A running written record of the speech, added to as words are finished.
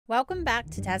Welcome back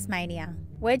to Tasmania.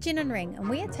 We're Gin and Ring and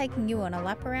we are taking you on a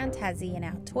lap around Tassie in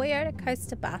our Toyota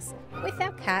Coaster bus with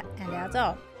our cat and our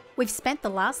dog. We've spent the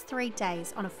last 3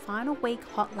 days on a final week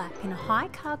hot lap in a hire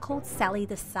car called Sally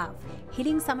the Suv,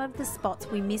 hitting some of the spots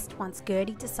we missed once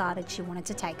Gertie decided she wanted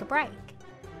to take a break.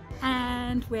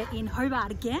 And we're in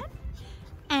Hobart again.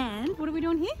 And what are we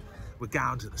doing here? We're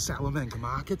going to the Salamanca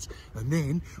markets and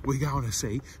then we're going to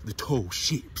see the tall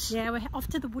ships. Yeah, we're off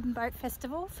to the Wooden Boat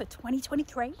Festival for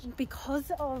 2023.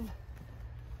 Because of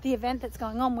the event that's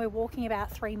going on, we're walking about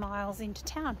 3 miles into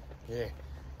town. Yeah,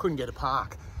 couldn't get a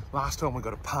park. Last time we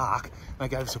got a park, they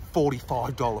gave us a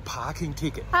 $45 parking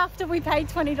ticket. After we paid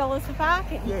 $20 for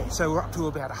parking. Yeah, so we're up to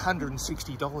about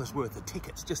 $160 worth of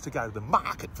tickets just to go to the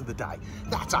market for the day.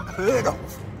 That's unheard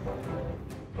of.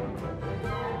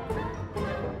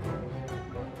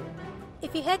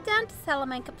 If you head down to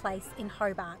Salamanca Place in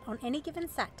Hobart on any given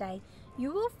Saturday,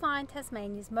 you will find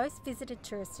Tasmania's most visited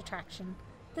tourist attraction,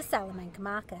 the Salamanca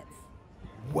Markets.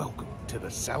 Welcome to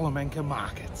the Salamanca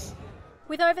Markets.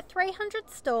 With over 300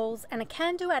 stalls and a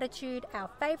can-do attitude, our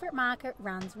favourite market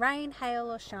runs rain, hail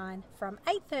or shine from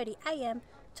 8:30 a.m.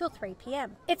 till 3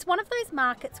 p.m. It's one of those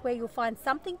markets where you'll find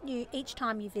something new each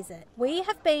time you visit. We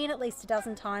have been at least a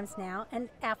dozen times now and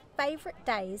our favourite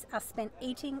days are spent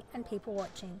eating and people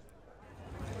watching.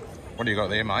 What do you got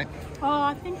there, mate? Oh,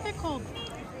 I think they're called...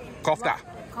 Kofta.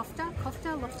 Kofta?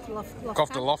 Lofta.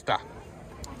 Kofta lofta.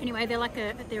 Anyway,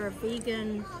 they're a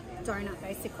vegan donut,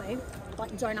 basically.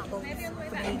 Like donut balls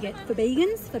for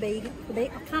vegans. I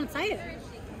can't say it.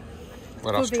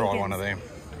 Let us try one of them.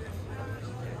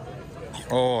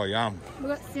 Oh, yum. We've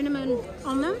got cinnamon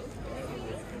on them.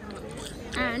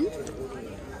 And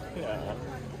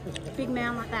big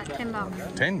mound like that, $10.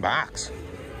 $10.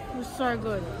 It was so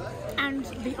good. And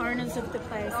the owners of the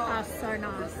place are so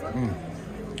nice.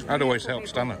 That always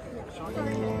helps, doesn't it?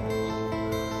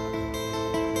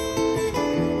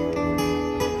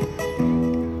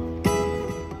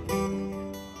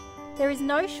 There is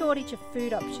no shortage of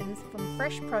food options, from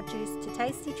fresh produce to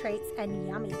tasty treats and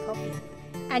yummy coffee.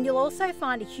 And you'll also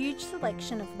find a huge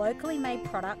selection of locally made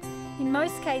products, in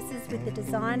most cases with the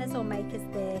designers or makers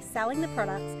there selling the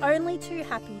products, only too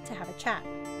happy to have a chat.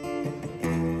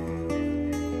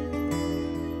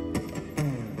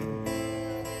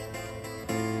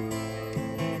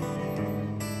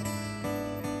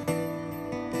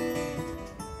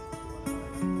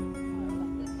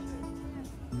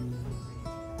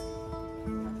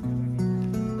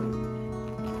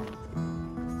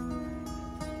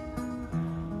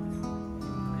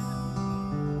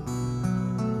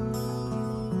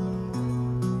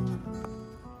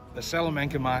 The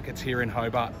Salamanca markets here in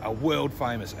Hobart are world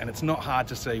famous and it's not hard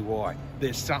to see why.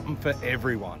 There's something for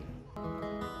everyone.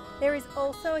 There is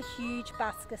also a huge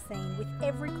busker scene with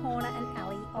every corner and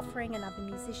alley offering another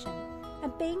musician.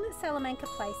 And being that Salamanca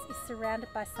Place is surrounded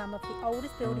by some of the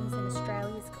oldest buildings in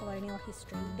Australia's colonial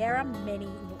history, there are many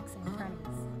nooks and crannies.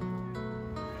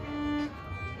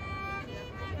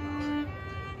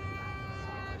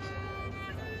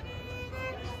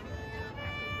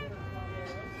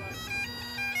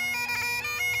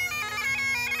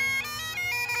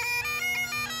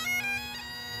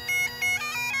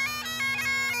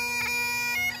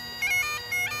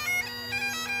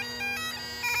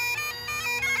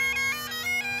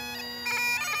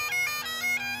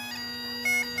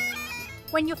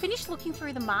 When you're finished looking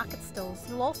through the market stalls,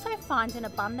 you'll also find an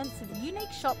abundance of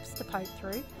unique shops to poke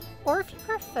through, or if you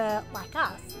prefer, like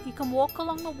us, you can walk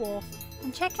along the wharf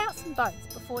and check out some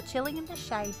boats before chilling in the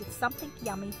shade with something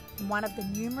yummy in one of the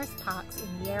numerous parks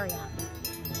in the area.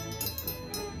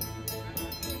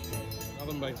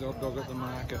 Nothing beats hot dog at the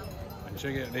market. And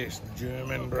check out this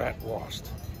German bratwurst.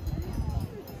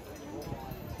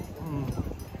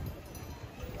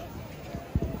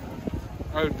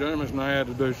 Oh, Germans know how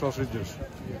to do sausages.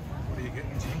 What are you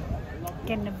getting, Jim?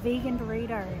 Getting a vegan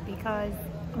burrito because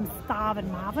I'm starving,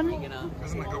 Marvin.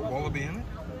 Hasn't it got wallaby in it?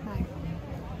 No.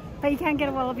 But you can get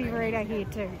a wallaby burrito here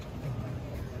too.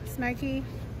 Smoky,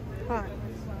 hot,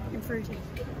 and fruity.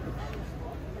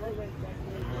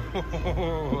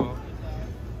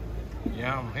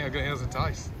 Yum. How's it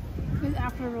taste? It's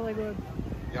actually really good.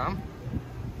 Yum.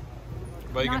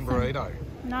 Vegan burrito.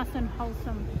 Nice and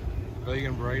wholesome.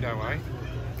 Vegan burrito, eh?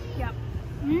 Yep.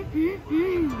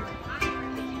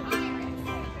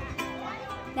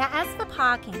 Now, as for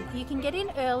parking, you can get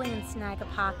in early and snag a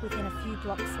park within a few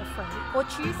blocks for free, or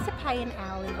choose to pay an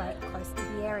hourly rate close to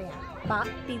the area. But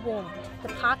be warned, the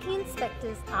parking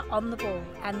inspectors are on the ball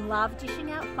and love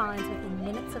dishing out fines within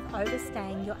minutes of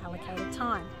overstaying your allocated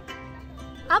time.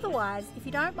 Otherwise, if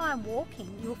you don't mind walking,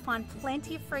 you'll find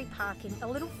plenty of free parking a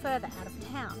little further out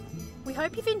of town. We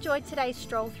hope you've enjoyed today's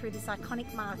stroll through this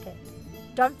iconic market.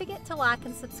 Don't forget to like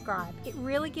and subscribe. It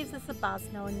really gives us a buzz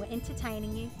knowing we're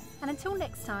entertaining you. And until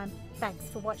next time, thanks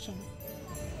for watching.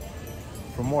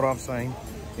 From what I've seen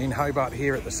in Hobart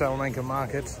here at the Salamanca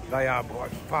markets, they are by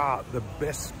far the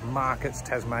best markets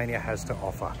Tasmania has to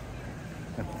offer.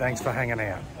 And thanks for hanging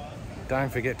out.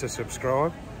 Don't forget to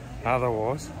subscribe,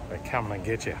 otherwise they're coming and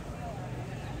get you.